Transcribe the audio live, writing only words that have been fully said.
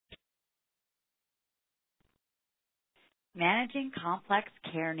Managing Complex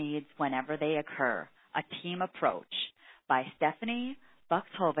Care Needs Whenever They Occur, A Team Approach by Stephanie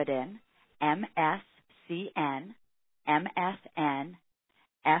Buxhoveden, MSCN, MSN,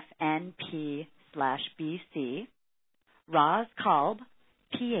 FNP/BC, Roz Kalb,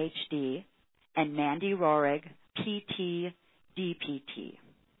 PhD, and Mandy Rohrig, PT, DPT.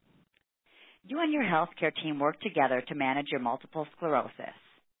 You and your healthcare team work together to manage your multiple sclerosis.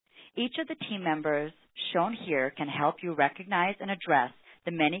 Each of the team members shown here can help you recognize and address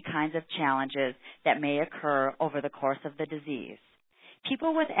the many kinds of challenges that may occur over the course of the disease.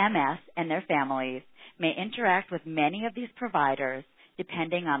 People with MS and their families may interact with many of these providers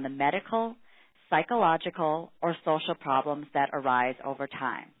depending on the medical, psychological, or social problems that arise over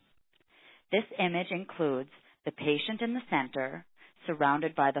time. This image includes the patient in the center,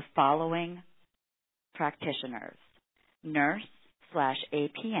 surrounded by the following practitioners: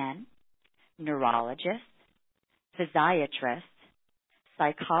 nurse/APN, neurologist, physiatrist,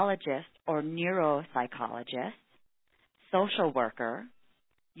 psychologist or neuropsychologist, social worker,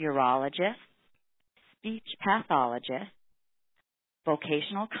 urologist, speech pathologist,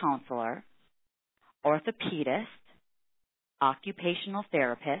 vocational counselor, orthopedist, occupational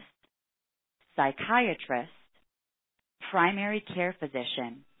therapist, psychiatrist, primary care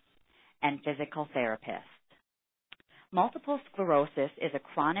physician, and physical therapist. Multiple sclerosis is a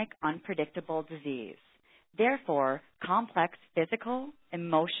chronic, unpredictable disease. Therefore, complex physical,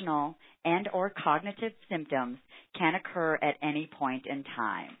 emotional, and/or cognitive symptoms can occur at any point in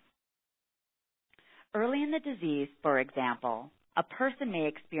time. Early in the disease, for example, a person may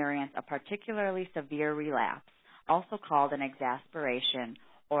experience a particularly severe relapse, also called an exacerbation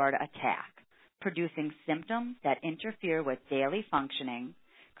or an attack, producing symptoms that interfere with daily functioning,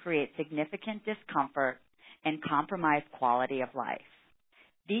 create significant discomfort, and compromise quality of life.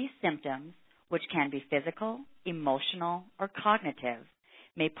 These symptoms, which can be physical, emotional, or cognitive,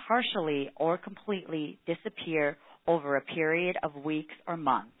 may partially or completely disappear over a period of weeks or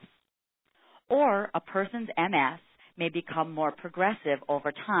months. Or a person's MS may become more progressive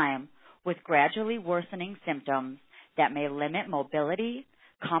over time with gradually worsening symptoms that may limit mobility,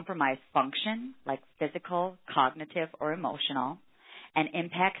 compromise function like physical, cognitive, or emotional, and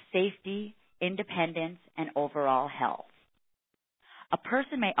impact safety, independence, and overall health. A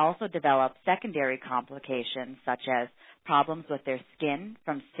person may also develop secondary complications such as problems with their skin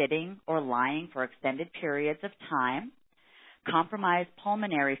from sitting or lying for extended periods of time, compromised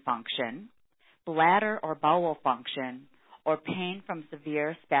pulmonary function, bladder or bowel function, or pain from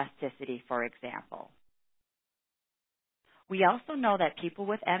severe spasticity, for example. We also know that people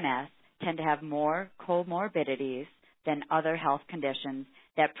with MS tend to have more comorbidities than other health conditions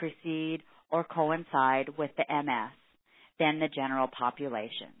that precede or coincide with the MS than the general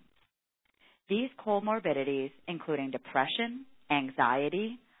population. These comorbidities, including depression,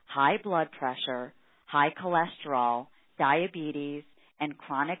 anxiety, high blood pressure, high cholesterol, diabetes, and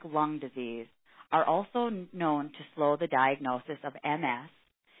chronic lung disease, are also known to slow the diagnosis of MS,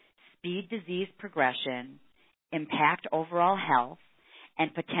 speed disease progression, impact overall health,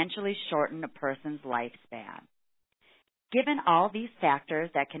 and potentially shorten a person's lifespan. Given all these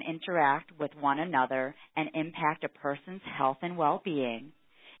factors that can interact with one another and impact a person's health and well-being,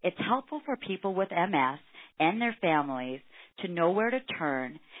 it's helpful for people with MS and their families to know where to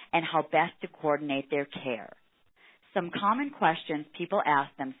turn and how best to coordinate their care. Some common questions people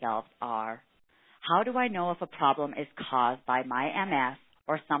ask themselves are, how do I know if a problem is caused by my MS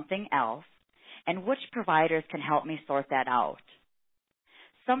or something else, and which providers can help me sort that out?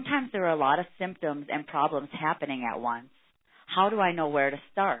 Sometimes there are a lot of symptoms and problems happening at once. How do I know where to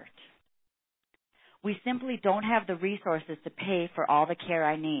start? We simply don't have the resources to pay for all the care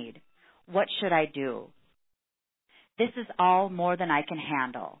I need. What should I do? This is all more than I can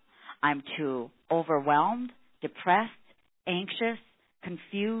handle. I'm too overwhelmed, depressed, anxious,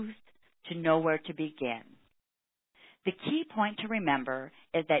 confused to know where to begin. The key point to remember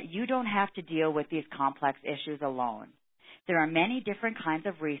is that you don't have to deal with these complex issues alone. There are many different kinds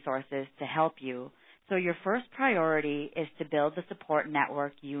of resources to help you, so your first priority is to build the support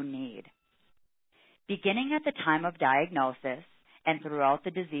network you need. Beginning at the time of diagnosis and throughout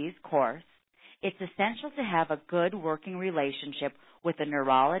the disease course, it's essential to have a good working relationship with a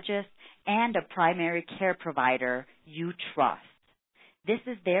neurologist and a primary care provider you trust. This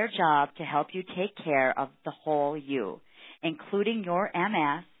is their job to help you take care of the whole you, including your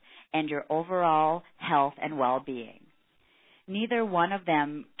MS and your overall health and well-being. Neither one of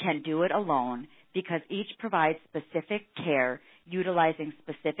them can do it alone because each provides specific care utilizing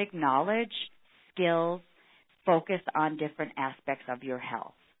specific knowledge, skills, focused on different aspects of your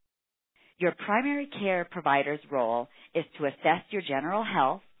health. Your primary care provider's role is to assess your general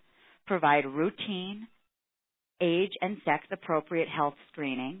health, provide routine, age and sex appropriate health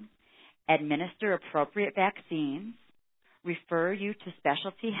screening, administer appropriate vaccines, refer you to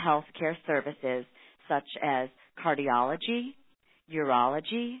specialty health care services such as cardiology,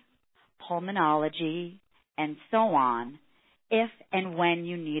 urology, pulmonology, and so on, if and when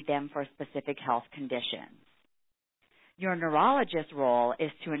you need them for specific health conditions. Your neurologist's role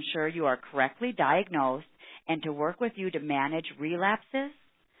is to ensure you are correctly diagnosed and to work with you to manage relapses,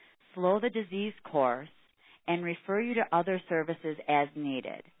 slow the disease course, and refer you to other services as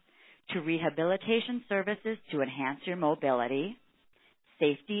needed, to rehabilitation services to enhance your mobility,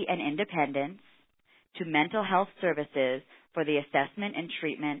 safety and independence, to mental health services for the assessment and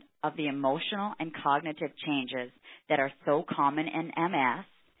treatment of the emotional and cognitive changes that are so common in MS,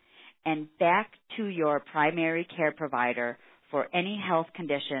 and back to your primary care provider for any health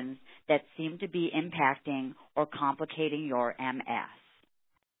conditions that seem to be impacting or complicating your MS.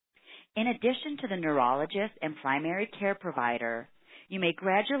 In addition to the neurologist and primary care provider, you may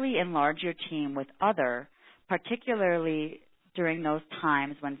gradually enlarge your team with other, particularly during those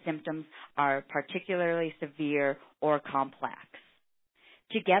times when symptoms are particularly severe or complex.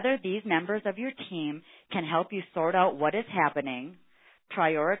 Together, these members of your team can help you sort out what is happening,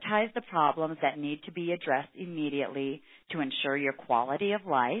 prioritize the problems that need to be addressed immediately to ensure your quality of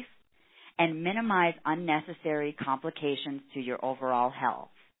life, and minimize unnecessary complications to your overall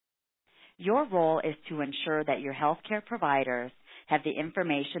health. Your role is to ensure that your healthcare providers have the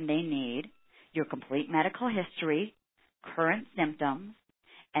information they need, your complete medical history, current symptoms,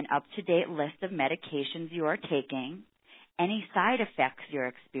 an up-to-date list of medications you are taking, any side effects you're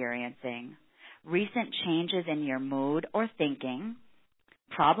experiencing, recent changes in your mood or thinking,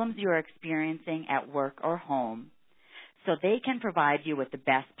 problems you are experiencing at work or home, so they can provide you with the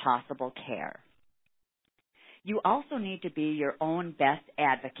best possible care. You also need to be your own best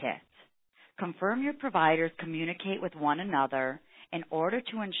advocate. Confirm your providers communicate with one another in order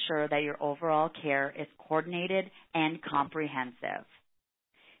to ensure that your overall care is coordinated and comprehensive.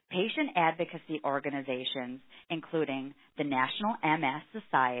 Patient advocacy organizations, including the National MS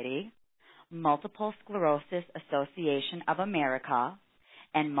Society, Multiple Sclerosis Association of America,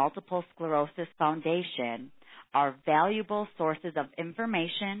 and Multiple Sclerosis Foundation, are valuable sources of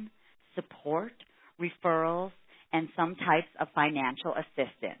information, support, referrals, and some types of financial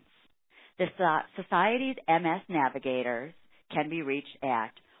assistance. The Society's MS Navigators can be reached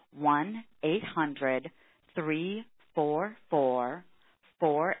at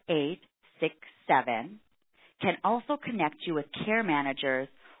 1-800-344-4867, can also connect you with care managers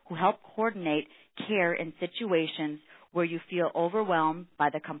who help coordinate care in situations where you feel overwhelmed by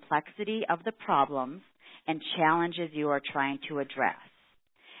the complexity of the problems and challenges you are trying to address.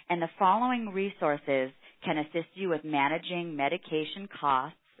 And the following resources can assist you with managing medication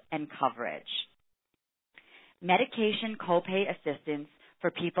costs and coverage. Medication copay assistance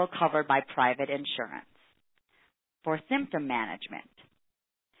for people covered by private insurance. For symptom management,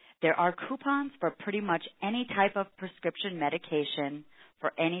 there are coupons for pretty much any type of prescription medication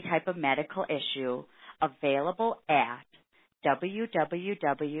for any type of medical issue available at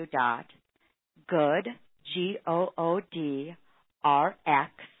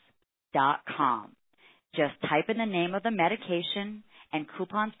www.goodrx.com. Just type in the name of the medication, and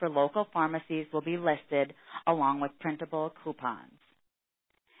coupons for local pharmacies will be listed along with printable coupons.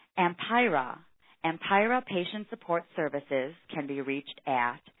 Ampyra Patient Support Services can be reached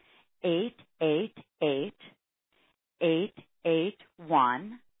at 888-881-1918.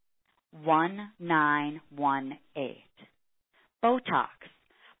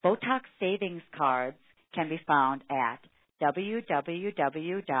 Botox savings cards can be found at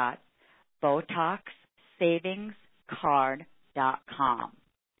www.botoxsavingscard.com.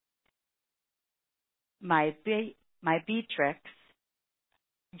 My Beatrix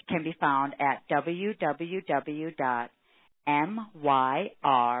can be found at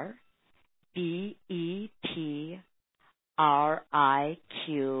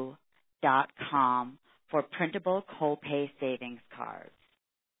for printable copay savings cards.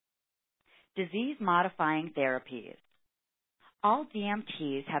 Disease-modifying therapies. All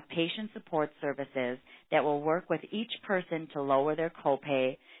DMTs have patient support services that will work with each person to lower their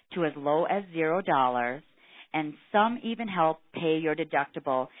copay to as low as $0, and some even help pay your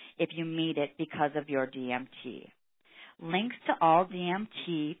deductible if you meet it because of your DMT. Links to all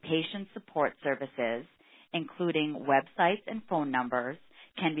DMT patient support services, including websites and phone numbers,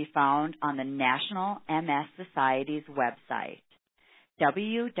 can be found on the National MS Society's website,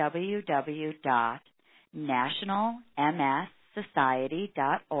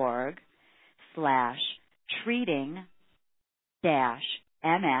 www.nationalmssociety.org, slash treating dash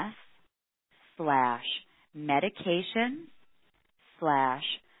MS slash medication slash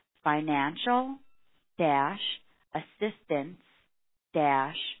financial dash assistance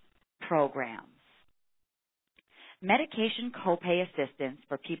dash programs. Medication copay assistance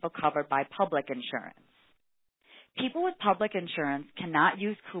for people covered by public insurance. People with public insurance cannot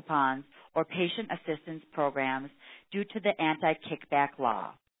use coupons or patient assistance programs due to the anti-kickback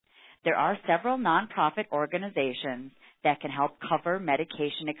law. There are several nonprofit organizations that can help cover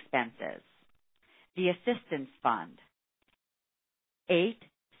medication expenses. The Assistance Fund,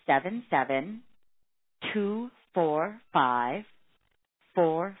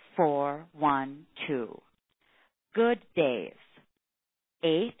 877-245-4412. Good Days,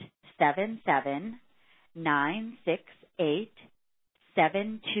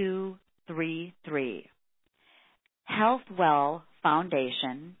 877-968-7233. HealthWell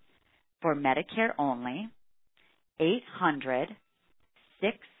Foundation for Medicare only, 800-675-8416.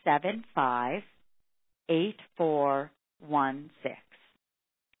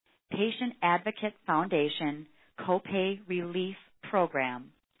 Patient Advocate Foundation Copay Relief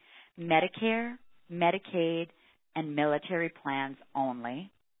Program, Medicare, Medicaid, and military plans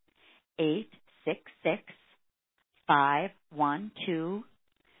only,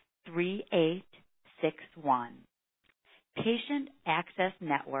 866-512-3861. Patient Access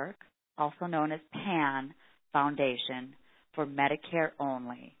Network, also known as PAN Foundation for Medicare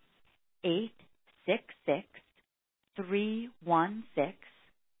only,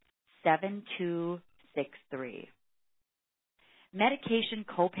 866-316-7263. Medication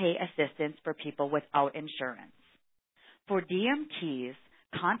copay assistance for people without insurance. For DMTs,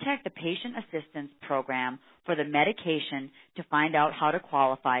 contact the Patient Assistance Program for the medication to find out how to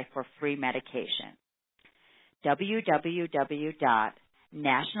qualify for free medication.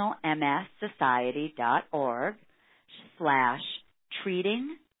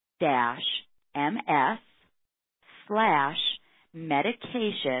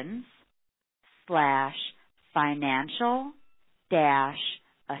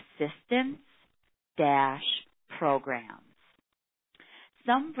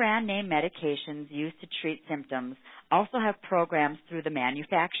 Some brand name medications used to treat symptoms also have programs through the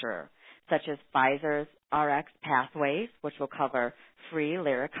manufacturer, such as Pfizer's RX Pathways, which will cover free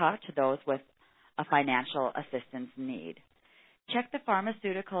Lyrica to those with a financial assistance need. Check the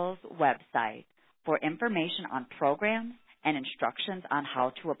pharmaceutical's website for information on programs and instructions on how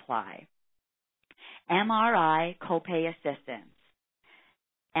to apply. MRI Copay Assistance,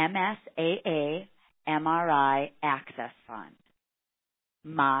 MSAA MRI Access Fund,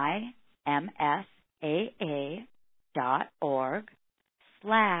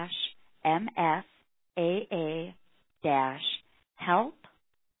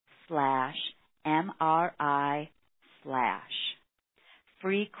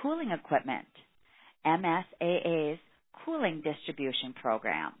 Free cooling equipment, MSAA's cooling distribution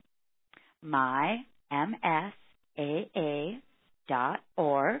program,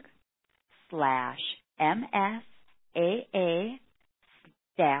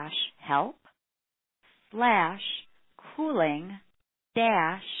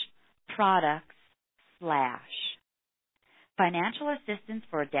 Financial assistance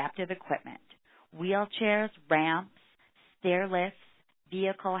for adaptive equipment, wheelchairs, ramps, stair lifts,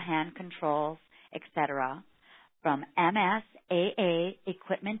 vehicle hand controls, etc., from MSAA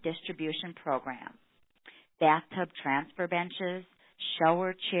Equipment Distribution Program. Bathtub transfer benches,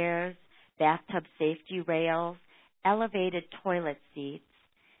 shower chairs, bathtub safety rails, elevated toilet seats,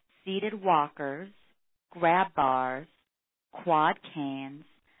 seated walkers, grab bars, quad canes,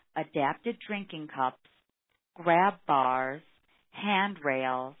 adapted drinking cups, grab bars,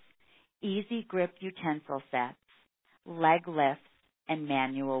 handrails, easy grip utensil sets, leg lifts, and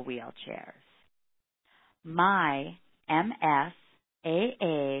manual wheelchairs.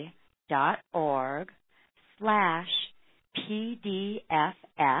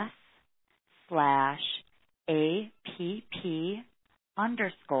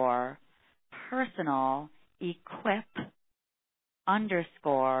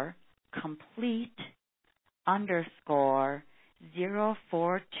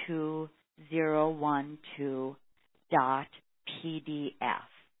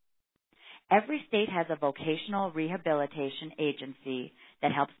 Every state has a vocational rehabilitation agency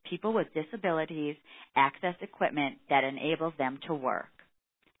that helps people with disabilities access equipment that enables them to work.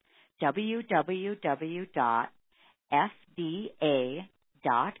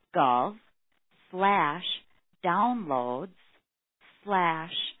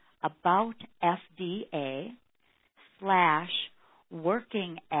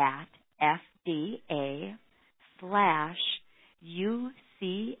 FDA/UCM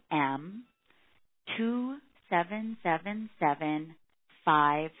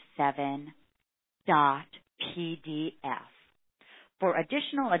 277757.PDF. For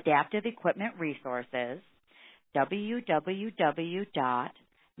additional adaptive equipment resources,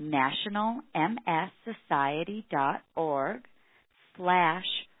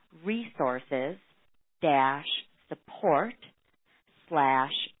 www.nationalmssociety.org/resources-for-additional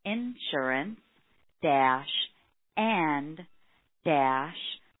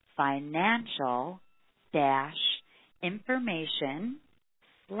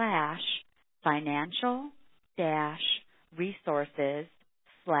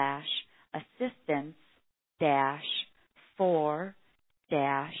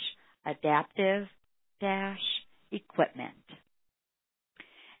adaptive-equipment.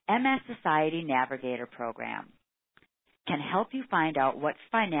 MS Society Navigator Program can help you find out what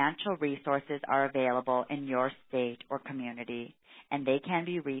financial resources are available in your state or community, and they can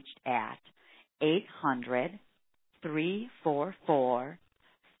be reached at 800-344-4867.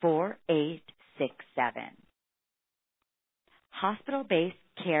 Hospital-based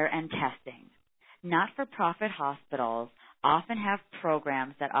care and testing. Not-for-profit hospitals often have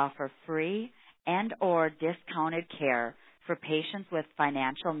programs that offer free and or discounted care for patients with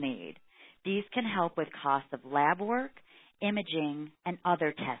financial need. These can help with costs of lab work, imaging, and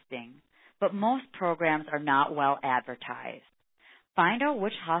other testing, but most programs are not well advertised. Find out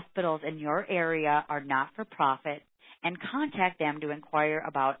which hospitals in your area are not-for-profit and contact them to inquire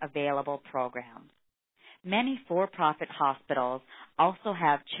about available programs. Many for-profit hospitals also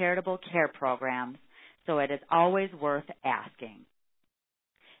have charitable care programs, so it is always worth asking.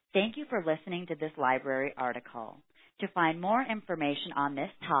 Thank you for listening to this library article. To find more information on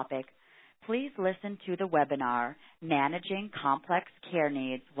this topic, please listen to the webinar, Managing Complex Care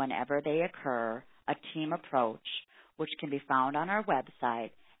Needs Whenever They Occur, a Team Approach, which can be found on our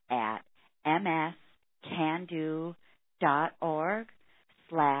website at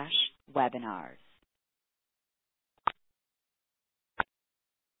mscando.org/webinars.